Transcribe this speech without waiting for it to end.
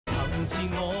自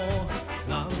我，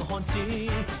硬漢子，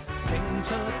拼出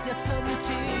一身刺，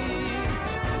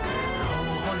流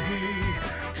汗血，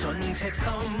盡赤心，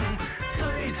追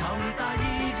尋大意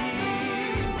義。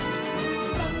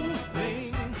生命。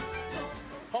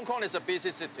Hong Kong is a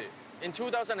busy city. In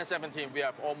 2017, we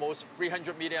have almost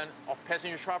 300 million of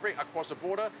passenger traffic across the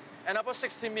border, and about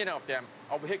 16 million of them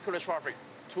are vehicular traffic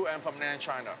to and from mainland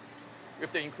China.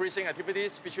 With the increasing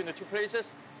activities between the two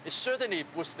places, it certainly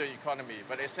boosts the economy,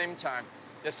 but at the same time,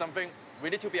 there's something we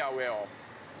need to be aware of.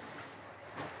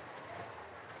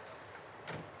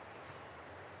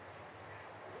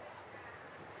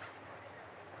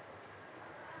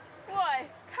 喂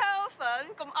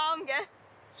 ，Kelvin 咁啱嘅？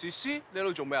詩詩，你喺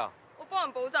度做咩啊？我幫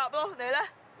人補習咯，你咧？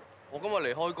我今日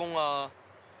嚟開工啊，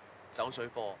走水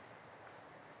貨。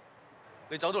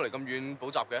你走到嚟咁遠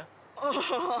補習嘅？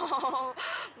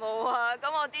冇啊，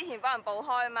咁我之前幫人補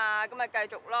開嘛，咁咪繼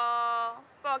續咯。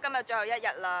不過今日最後一日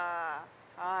啦，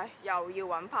唉，又要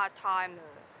揾 part time 啦。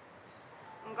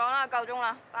唔講啦，夠鐘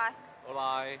啦，拜。拜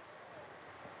拜。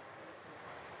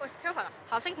喂 ，Kelvin，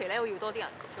 下星期咧我要多啲人，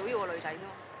仲要個女仔添。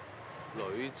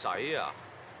女仔啊，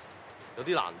有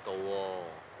啲難度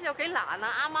喎。有幾難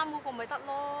啊？啱啱嗰個咪得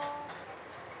咯。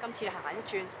今次你行一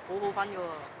轉，好好分㗎喎。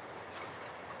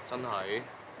真係。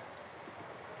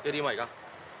幾點啊而家？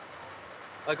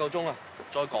夠鐘啦，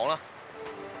再講啦。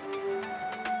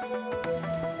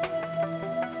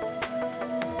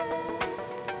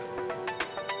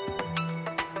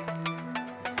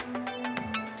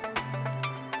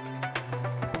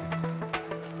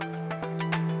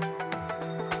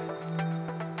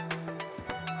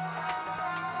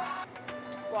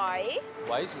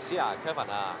喂，詩詩啊 ，Kevin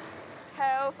啊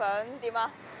 ，Kelvin 點啊？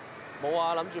冇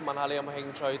啊，諗住問下你有冇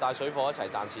興趣帶水貨一齊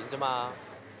賺錢啫嘛。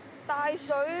帶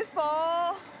水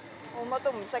貨，我乜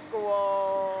都唔識㗎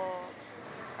喎。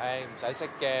唉，唔使識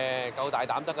嘅，夠大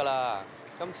膽得㗎啦。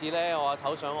今次咧，我阿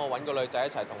頭想我揾個女仔一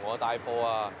齊同我帶貨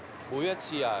啊，每一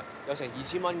次啊有成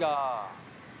2000蚊㗎。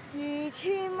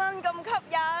2000蚊咁吸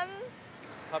引？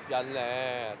吸引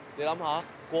咧，你諗下，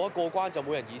過一過關就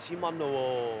每人2000蚊咯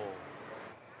喎。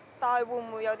但係會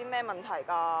唔會有啲咩問題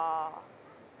㗎？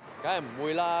梗係唔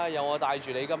會啦，有我帶住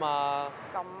你㗎嘛。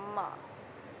咁啊，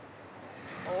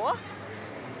好啊。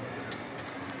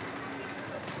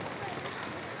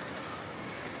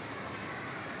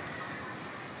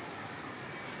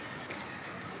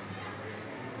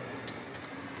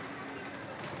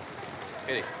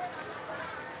Kitty，呢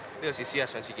個詩詩啊，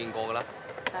上次見過㗎啦。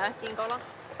係啊，見過啦。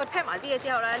佢 pack 埋啲嘢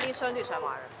之後咧，呢啲箱都要上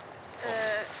埋嘅。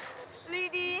呢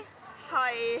啲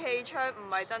係氣槍，唔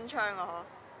係真槍啊！嗬。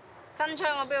真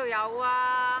槍我邊度有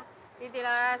啊？呢啲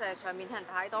咧就係上面聽人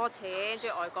太多錢，中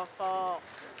意外國貨。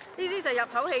呢啲就入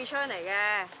口氣槍嚟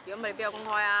嘅，如果唔係邊有公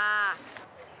開啊？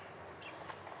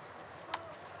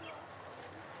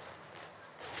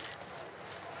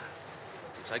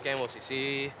唔使驚喎，詩詩，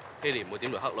希蓮唔會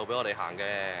點條黑路俾我哋行嘅。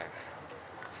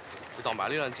你當埋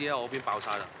呢兩支啊，我邊爆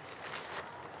晒啦。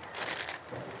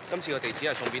今次個地址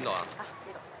係送邊度啊？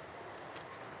呢度。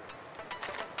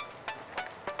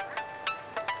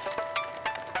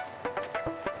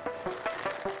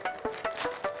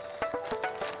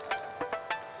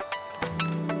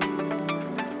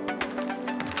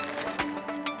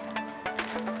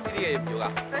呢啲嘢要唔要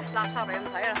㗎？垃圾嚟咁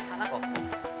睇啦，行啦。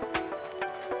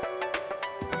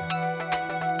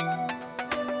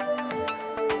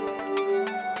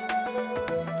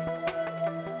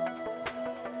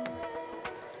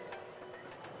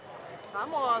咁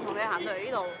我同你行到嚟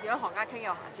呢度，有行家傾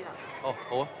有行先啊。哦，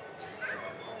好啊。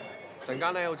陣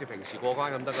間咧，好似平時過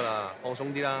關咁得㗎啦，放鬆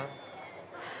啲啦。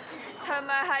係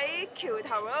咪喺橋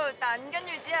頭嗰度等，跟住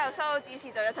之後收到指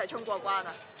示就一齊衝過關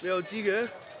啊？你又知嘅？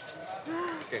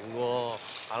勁喎，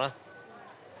行啦。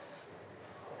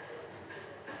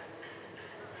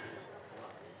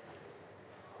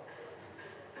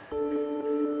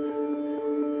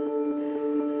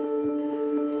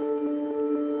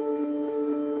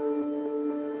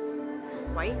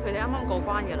喂，佢哋啱啱過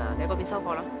關㗎啦，你喺嗰邊收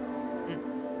貨啦。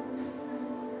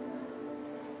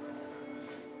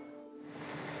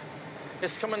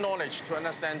It's common knowledge to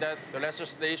understand that the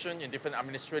legislation in different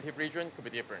administrative regions could be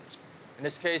different. In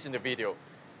this case, in the video,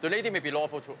 the lady may be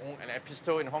lawful to own an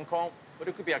pistol in Hong Kong, but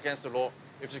it could be against the law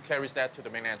if she carries that to the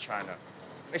mainland China.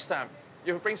 Next time, if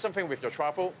you bring something with your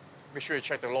travel, make sure you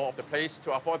check the law of the place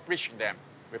to avoid breaching them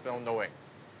without knowing.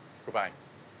 Goodbye.